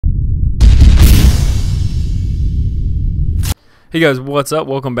Hey guys, what's up?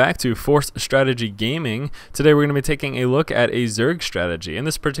 Welcome back to Force Strategy Gaming. Today we're going to be taking a look at a Zerg strategy. In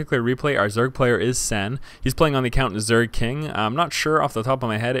this particular replay, our Zerg player is Sen. He's playing on the account Zerg King. I'm not sure off the top of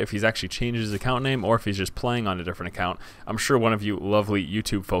my head if he's actually changed his account name or if he's just playing on a different account. I'm sure one of you lovely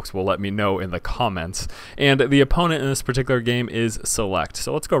YouTube folks will let me know in the comments. And the opponent in this particular game is Select.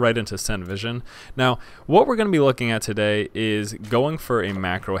 So let's go right into Sen Vision. Now, what we're going to be looking at today is going for a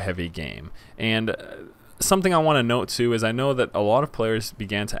macro heavy game. And something I want to note too is I know that a lot of players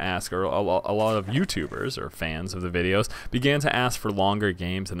began to ask, or a lot of YouTubers or fans of the videos began to ask for longer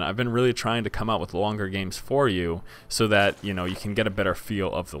games, and I've been really trying to come out with longer games for you so that you can get a better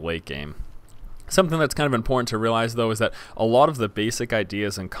feel of the late game. Something that's kind of important to realize though is that a lot of the basic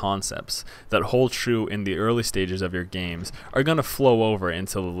ideas and concepts that hold true in the early stages of your games are going to flow over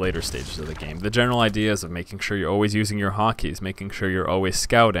into the later stages of the game. The general ideas of making sure you're always using your hotkeys, making sure you're always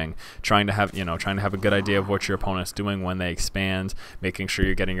scouting, trying to have a good idea of what your opponent's doing when they expand, making sure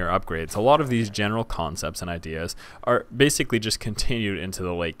you're getting your upgrades. A lot of these general concepts and ideas are basically just continued into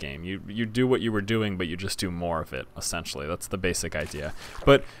the late game. You do what you were doing, but you just do more of it, essentially. That's the basic idea.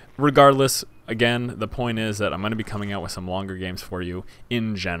 But regardless, again, the point is that I'm going to be coming out with some longer games for you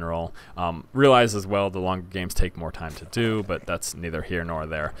in general. Realize as well the longer games take more time to do, but that's neither here nor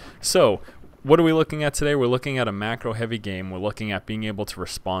there. So what are we looking at today? We're looking at a macro heavy game. We're looking at being able to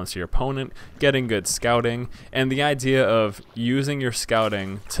respond to your opponent, getting good scouting, and the idea of using your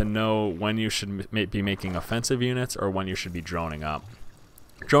scouting to know when you should be making offensive units or when you should be droning up.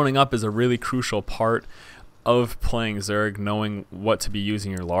 Droning up is a really crucial part of playing Zerg, knowing what to be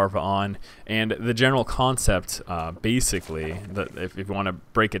using your larva on, and the general concept, basically, if you want to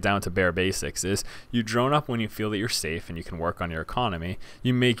break it down to bare basics, is you drone up when you feel that you're safe and you can work on your economy.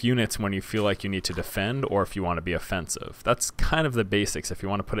 You make units when you feel like you need to defend or if you want to be offensive. That's kind of the basics if you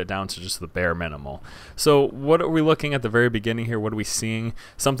want to put it down to just the bare minimal. So what are we looking at the very beginning here? What are we seeing?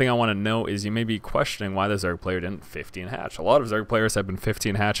 Something I want to note is you may be questioning why the Zerg player didn't 15 hatch. A lot of Zerg players have been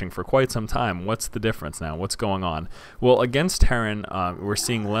 15 hatching for quite some time. What's the difference now? What's going on? Well, against Terran, we're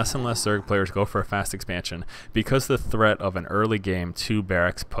seeing less and less Zerg players go for a fast expansion because the threat of an early game 2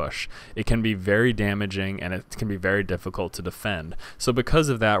 barracks push. It can be very damaging and it can be very difficult to defend. So because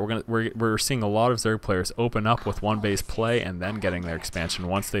of that, we're seeing a lot of Zerg players open up with one base play and then getting their expansion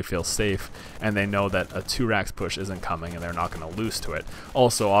once they feel safe and they know that a 2 racks push isn't coming and they're not going to lose to it.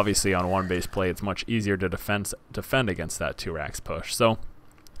 Also, obviously on one base play, it's much easier to defend against that 2 racks push. So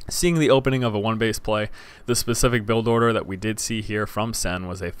seeing the opening of a 1 base play, the specific build order that we did see here from Sen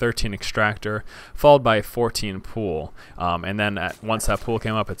was a 13 Extractor followed by a 14 Pool, and then once that Pool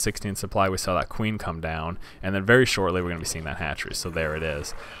came up at 16 supply, we saw that Queen come down, and then very shortly we're going to be seeing that Hatchery. So there it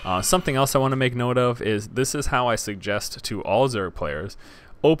is. Something else I want to make note of is this is how I suggest to all Zerg players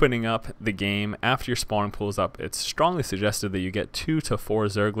opening up the game after your spawning pool is up. It's strongly suggested that you get 2 to 4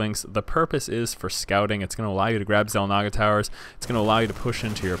 Zerglings. The purpose is for scouting. It's going to allow you to grab Xel'Naga towers. It's going to allow you to push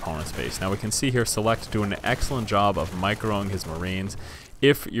into your opponent's base. Now we can see here Select doing an excellent job of microing his Marines.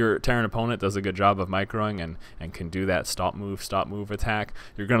 If your Terran opponent does a good job of microing and can do that stop move attack,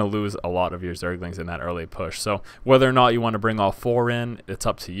 you're going to lose a lot of your Zerglings in that early push. So whether or not you want to bring all 4 in, it's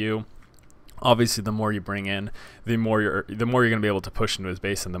up to you. Obviously, the more you bring in, the more you're going to be able to push into his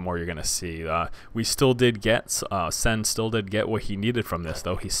base, and the more you're going to see. We still did get Sen still did get what he needed from this,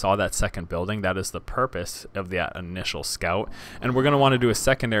 though. He saw that second building. That is the purpose of that initial scout, and we're going to want to do a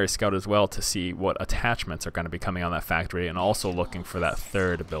secondary scout as well to see what attachments are going to be coming on that factory, and also looking for that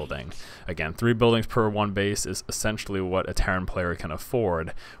third building. Again, 3 buildings per 1 base is essentially what a Terran player can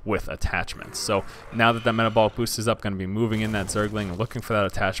afford with attachments. So now that Metabolic Boost is up, going to be moving in that Zergling and looking for that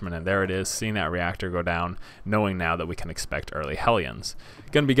attachment, and there it is. Seeing that reactor go down, knowing now that we can expect early Hellions.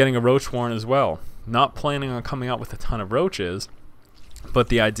 Going to be getting a Roach Warren as well. Not planning on coming out with a ton of roaches, but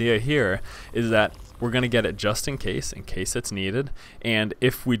the idea here is that we're going to get it just in case it's needed, and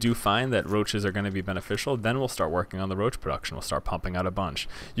if we do find that roaches are going to be beneficial, then we'll start working on the roach production. We'll start pumping out a bunch.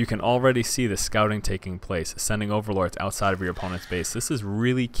 You can already see the scouting taking place, sending overlords outside of your opponent's base. This is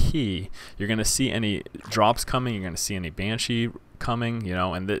really key. You're going to see any drops coming, you're going to see any Banshee coming,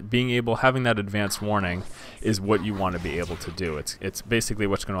 and having that advanced warning is what you want to be able to do. It's basically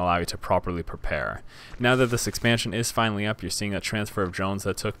what's going to allow you to properly prepare. Now that this expansion is finally up, you're seeing a transfer of drones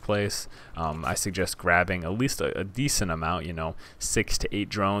that took place. I suggest grabbing at least a decent amount, 6 to 8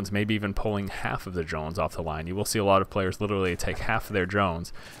 drones, maybe even pulling half of the drones off the line. You will see a lot of players literally take half of their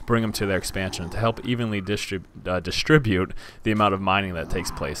drones, bring them to their expansion to help evenly distribute the amount of mining that takes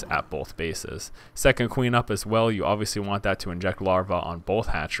place at both bases. Second Queen up as well. You obviously want that to inject larva on both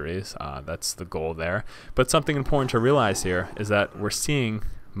hatcheries. That's the goal there. But something important to realize here is that we're seeing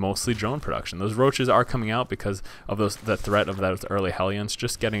mostly drone production. Those roaches are coming out because of the threat of those early Hellions.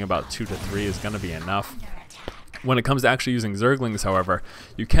 Just getting about 2 to 3 is going to be enough. When it comes to actually using Zerglings, however,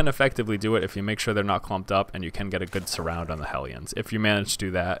 you can effectively do it if you make sure they're not clumped up, and you can get a good surround on the Hellions. If you manage to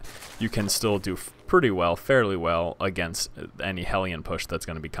do that, you can still do pretty well, fairly well, against any Hellion push that's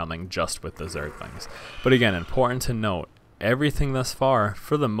going to be coming just with the Zerglings. But again, important to note, everything thus far,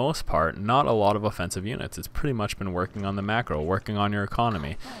 for the most part, not a lot of offensive units. It's pretty much been working on the macro, working on your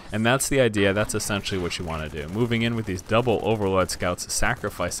economy. And that's the idea. That's essentially what you want to do. Moving in with these double Overlord Scouts,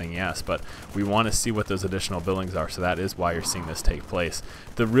 sacrificing, yes, but we want to see what those additional buildings are, so that is why you're seeing this take place.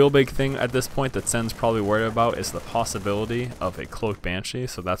 The real big thing at this point that Sen's probably worried about is the possibility of a Cloaked Banshee,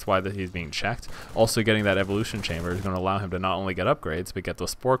 so that's why he's being checked. Also, getting that Evolution Chamber is going to allow him to not only get upgrades, but get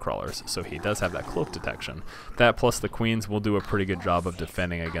those Spore Crawlers, so he does have that Cloak detection. That plus the Queens will do a pretty good job of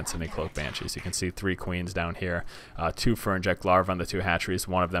defending against any Cloaked Banshees. You can see 3 Queens down here, 2 for Inject Larva on the 2 hatcheries,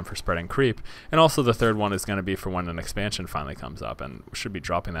 1 of them for spreading creep, and also the 3rd one is going to be for when an expansion finally comes up, and should be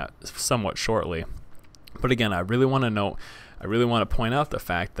dropping that somewhat shortly. But again, I really want to point out the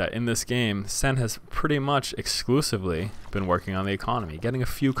fact that in this game, Sen has pretty much exclusively been working on the economy. Getting a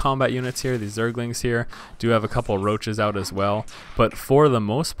few combat units here, these Zerglings here, do have a couple roaches out as well, but for the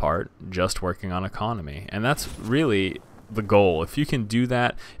most part, just working on economy. And that's really the goal. If you can do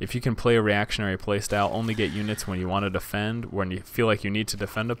that, if you can play a reactionary playstyle, only get units when you want to defend, when you feel like you need to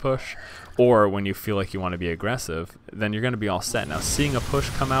defend a push, or when you feel like you want to be aggressive, then you're going to be all set. Now, seeing a push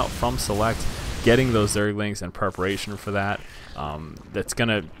come out from Select, getting those Zerglings in preparation for that, that's going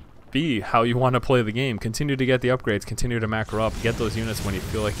to be how you want to play the game. Continue to get the upgrades, continue to macro up, get those units when you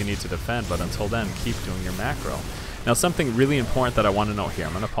feel like you need to defend, but until then, keep doing your macro. Now, something really important that I want to note here,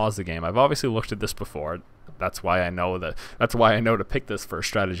 I'm going to pause the game. I've obviously looked at this before. That's why I know to pick this for a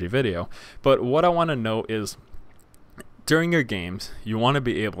strategy video. But what I want to note is, during your games, you want to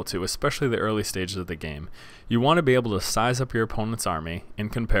be able to, especially the early stages of the game, you want to be able to size up your opponent's army in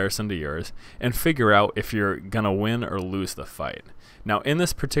comparison to yours and figure out if you're going to win or lose the fight. Now, in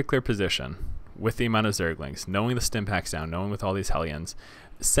this particular position, with the amount of Zerglings, knowing the stim packs down, knowing with all these Hellions,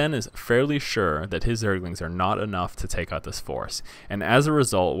 Sen is fairly sure that his Zerglings are not enough to take out this force, and as a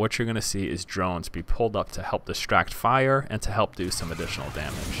result, what you're going to see is drones be pulled up to help distract fire and to help do some additional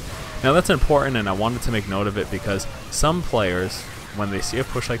damage. Now, that's important, and I wanted to make note of it because some players, when they see a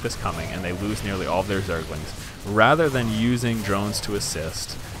push like this coming and they lose nearly all of their Zerglings, rather than using drones to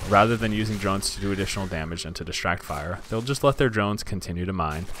assist, rather than using drones to do additional damage and to distract fire, they'll just let their drones continue to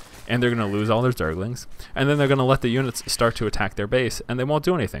mine, and they're going to lose all their Zerglings, and then they're going to let the units start to attack their base, and they won't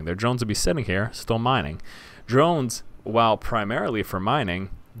do anything. Their drones will be sitting here, still mining. Drones, while primarily for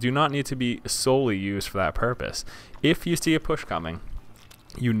mining, do not need to be solely used for that purpose. If you see a push coming,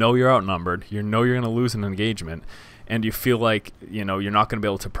 you know you're outnumbered, you know you're going to lose an engagement, and you feel like, you know, you're not going to be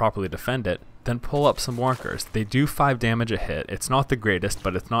able to properly defend it, then pull up some workers. They do 5 damage a hit. It's not the greatest,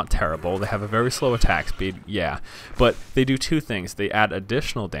 but it's not terrible. They have a very slow attack speed, yeah. But they do 2 things. They add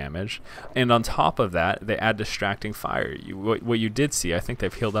additional damage, and on top of that, they add distracting fire. What you did see, I think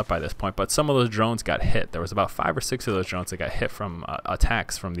they've healed up by this point, but some of those drones got hit. There was about 5 or 6 of those drones that got hit from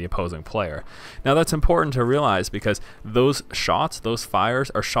attacks from the opposing player. Now, that's important to realize because those shots, those fires,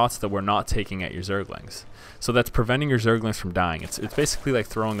 are shots that we're not taking at your Zerglings. So that's preventing your Zerglings from dying. It's basically like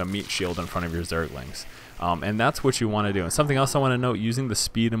throwing a meat shield in front of your Zerglings. And that's what you want to do. And something else I want to note, using the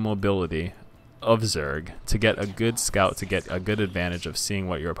speed and mobility of Zerg to get a good scout, to get a good advantage of seeing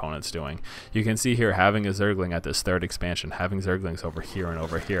what your opponent's doing. You can see here having a Zergling at this 3rd expansion, having Zerglings over here and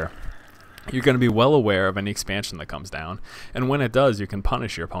over here. You're going to be well aware of any expansion that comes down, and when it does, you can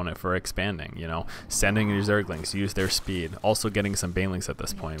punish your opponent for expanding, you know, sending your Zerglings, use their speed, also getting some Banelings at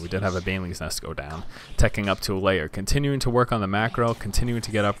this point. We did have a Banelings Nest go down, teching up to a Lair, continuing to work on the macro, continuing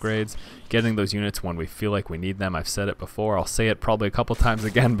to get upgrades, getting those units when we feel like we need them. I've said it before, I'll say it probably a couple times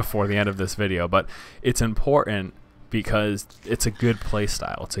again before the end of this video, but it's important because it's a good play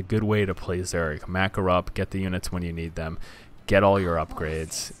style. It's a good way to play Zerg. Macro up, get the units when you need them, get all your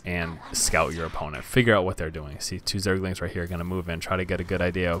upgrades, and scout your opponent. Figure out what they're doing. See 2 Zerglings right here going to move in, try to get a good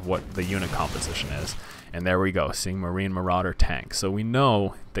idea of what the unit composition is. And there we go, seeing Marine, Marauder, Tank. So we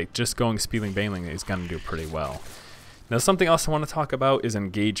know that just going Speedling, Baneling is going to do pretty well. Now, something else I want to talk about is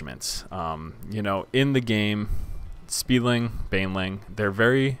engagements. You know, in the game, Speedling, Baneling, they're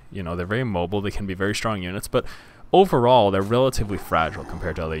very mobile. They can be very strong units, but overall, they're relatively fragile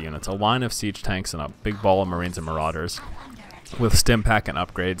compared to other units. A line of siege tanks and a big ball of Marines and Marauders with stim pack and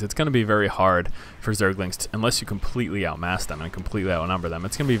upgrades, it's going to be very hard for Zerglings, unless you completely outmass them and completely outnumber them,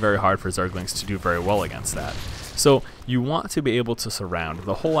 it's going to be very hard for Zerglings to do very well against that. So you want to be able to surround.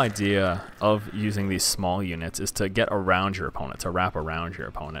 The whole idea of using these small units is to get around your opponent, to wrap around your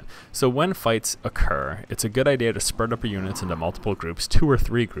opponent. So when fights occur, it's a good idea to spread up your units into multiple groups, 2 or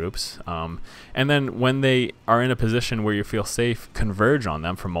 3 groups, and then when they are in a position where you feel safe, converge on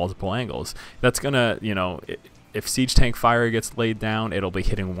them from multiple angles. That's going to, you know, if siege tank fire gets laid down, it'll be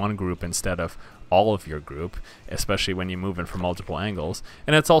hitting one group instead of all of your group, especially when you move in from multiple angles.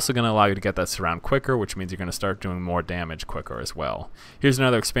 And it's also going to allow you to get that surround quicker, which means you're going to start doing more damage quicker as well. Here's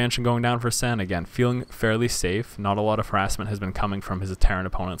another expansion going down for Sen. Again, feeling fairly safe. Not a lot of harassment has been coming from his Terran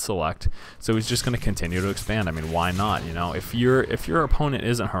opponent select, so he's just going to continue to expand. I mean, why not? You know, if your opponent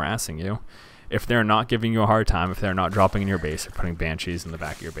isn't harassing you, if they're not giving you a hard time, if they're not dropping in your base or putting banshees in the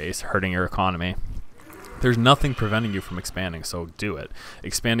back of your base, hurting your economy, there's nothing preventing you from expanding, so do it.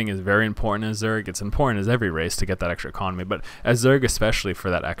 Expanding is very important as Zerg. It's important as every race to get that extra economy, but as Zerg especially for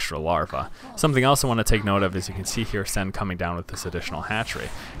that extra larva. Something else I want to take note of is you can see here Sen coming down with this additional hatchery.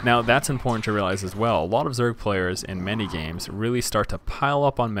 Now that's important to realize as well. A lot of Zerg players in many games really start to pile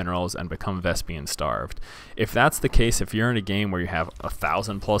up on minerals and become Vespian starved. If that's the case, if you're in a game where you have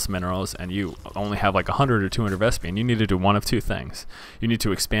 1,000+ minerals and you only have like 100 or 200 Vespian, you need to do one of 2 things. You need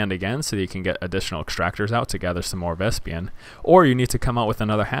to expand again so that you can get additional extractors out to gather some more Vespian, or you need to come out with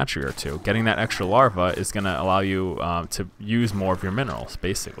another hatchery or 2. Getting that extra larva is going to allow you to use more of your minerals,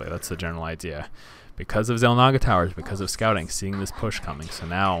 basically. That's the general idea. Because of Xel'Naga Towers, because of scouting, seeing this push coming. So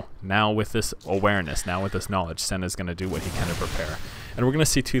now with this awareness, now with this knowledge, Sen is going to do what he can to prepare. And we're going to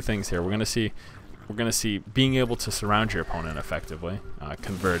see 2 things here. We're going to see being able to surround your opponent effectively,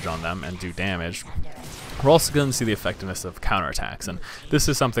 converge on them, and do damage. We're also going to see the effectiveness of counterattacks, and this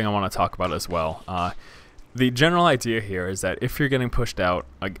is something I want to talk about as well. The general idea here is that if you're getting pushed out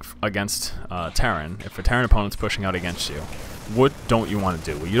against Terran, if a Terran opponent's pushing out against you, what don't you want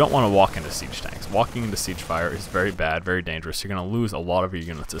to do? Well, you don't want to walk into siege tanks. Walking into siege fire is very bad, very dangerous. You're going to lose a lot of your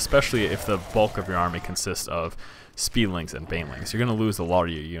units, especially if the bulk of your army consists of speedlings and banelings. You're going to lose a lot of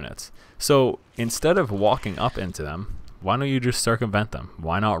your units. So instead of walking up into them, why don't you just circumvent them?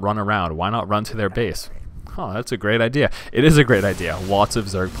 Why not run around? Why not run to their base? Oh, that's a great idea. It is a great idea. Lots of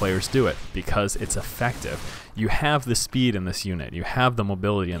Zerg players do it because it's effective. You have the speed in this unit. You have the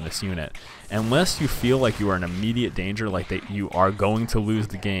mobility in this unit. Unless you feel like you are in immediate danger, like that you are going to lose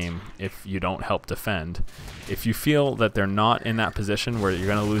the game if you don't help defend, if you feel that they're not in that position where you're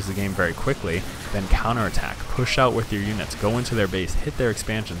going to lose the game very quickly, then counterattack. Push out with your units. Go into their base. Hit their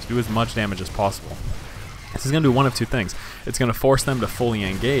expansions. Do as much damage as possible. This is going to do one of 2 things. It's going to force them to fully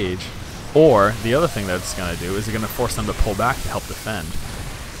engage, or the other thing that it's going to do is it's going to force them to pull back to help defend.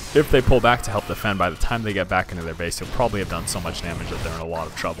 If they pull back to help defend, by the time they get back into their base, you'll probably have done so much damage that they're in a lot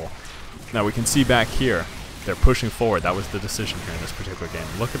of trouble. Now we can see back here, they're pushing forward. That was the decision here in this particular game.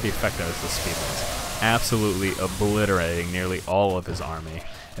 Look at the effectiveness of the speedlings. Absolutely obliterating nearly all of his army.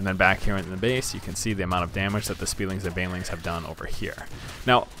 And then back here in the base, you can see the amount of damage that the speedlings and banelings have done over here.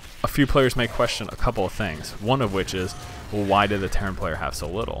 Now, a few players may question a couple of things, one of which is, well, why did the Terran player have so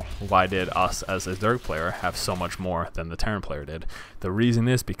little? Why did us as a Zerg player have so much more than the Terran player did? The reason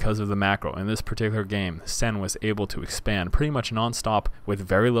is because of the macro. In this particular game, Sen was able to expand pretty much non-stop with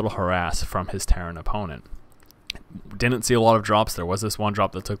very little harass from his Terran opponent. Didn't see a lot of drops. There was this one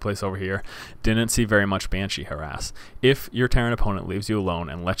drop that took place over here. Didn't see very much Banshee harass. If your Terran opponent leaves you alone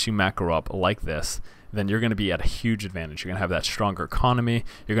and lets you macro up like this, then you're going to be at a huge advantage. You're going to have that stronger economy.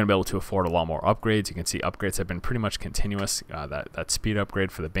 You're going to be able to afford a lot more upgrades. You can see upgrades have been pretty much continuous. That speed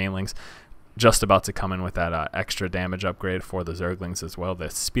upgrade for the Banelings, just about to come in with that extra damage upgrade for the Zerglings as well, the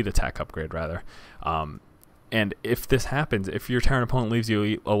speed attack upgrade rather. And if this happens, if your Terran opponent leaves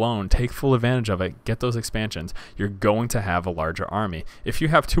you alone, take full advantage of it. Get those expansions. You're going to have a larger army. If you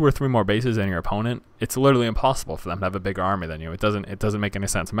have 2 or 3 more bases than your opponent, it's literally impossible for them to have a bigger army than you. It doesn't make any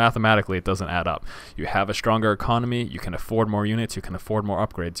sense. Mathematically, it doesn't add up. You have a stronger economy. You can afford more units. You can afford more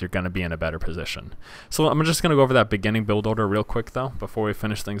upgrades. You're going to be in a better position. So I'm just going to go over that beginning build order real quick, though, before we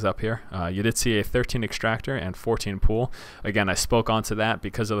finish things up here. You did see a 13 extractor and 14 pool. Again, I spoke onto that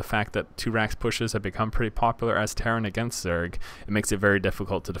because of the fact that 2 racks pushes have become pretty popular as Terran against Zerg. It makes it very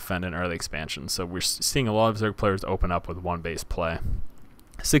difficult to defend in early expansion. So we're seeing a lot of Zerg players open up with 1 base play.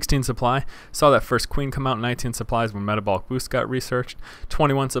 16 supply, saw that first queen come out. 19 supplies when Metabolic Boost got researched.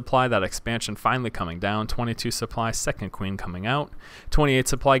 21 supply, that expansion finally coming down. 22 supply, second queen coming out. 28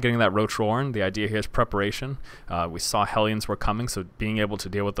 supply, getting that Roach Warren. The idea here is preparation. We saw Hellions were coming, so being able to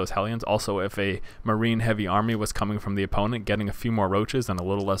deal with those Hellions. Also, if a marine heavy army was coming from the opponent, getting a few more roaches and a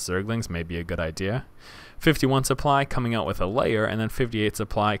little less Zerglings may be a good idea. 51 supply coming out with a Lair, and then 58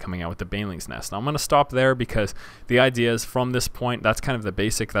 supply coming out with the Banelings Nest. Now I'm going to stop there because the idea is from this point, that's kind of the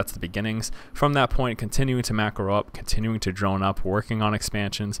basic, that's the beginnings. From that point, continuing to macro up, continuing to drone up, working on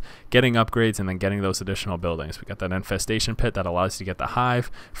expansions, getting upgrades, and then getting those additional buildings. We got that infestation pit that allows you to get the hive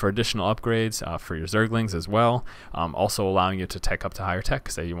for additional upgrades for your Zerglings as well. Also allowing you to tech up to higher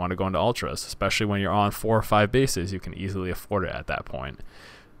tech. Say you want to go into ultras, especially when you're on 4 or 5 bases, you can easily afford it at that point.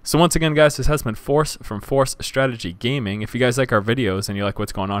 So once again, guys, this has been Force from Force Strategy Gaming. If you guys like our videos and you like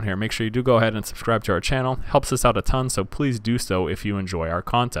what's going on here, make sure you do go ahead and subscribe to our channel. Helps us out a ton, so please do so if you enjoy our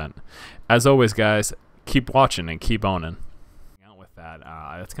content. As always, guys, keep watching and keep owning.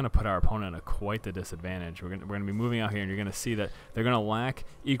 That's going to put our opponent at quite the disadvantage. We're going to be moving out here, and you're going to see that they're going to lack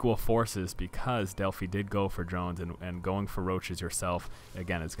equal forces because Delphi did go for drones, and going for roaches yourself,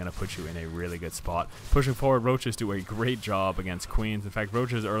 again, is going to put you in a really good spot. Pushing forward, roaches do a great job against queens. In fact,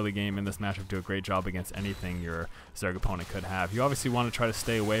 roaches early game in this matchup do a great job against anything your Zerg opponent could have. You obviously want to try to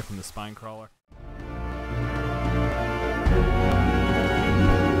stay away from the spine crawler.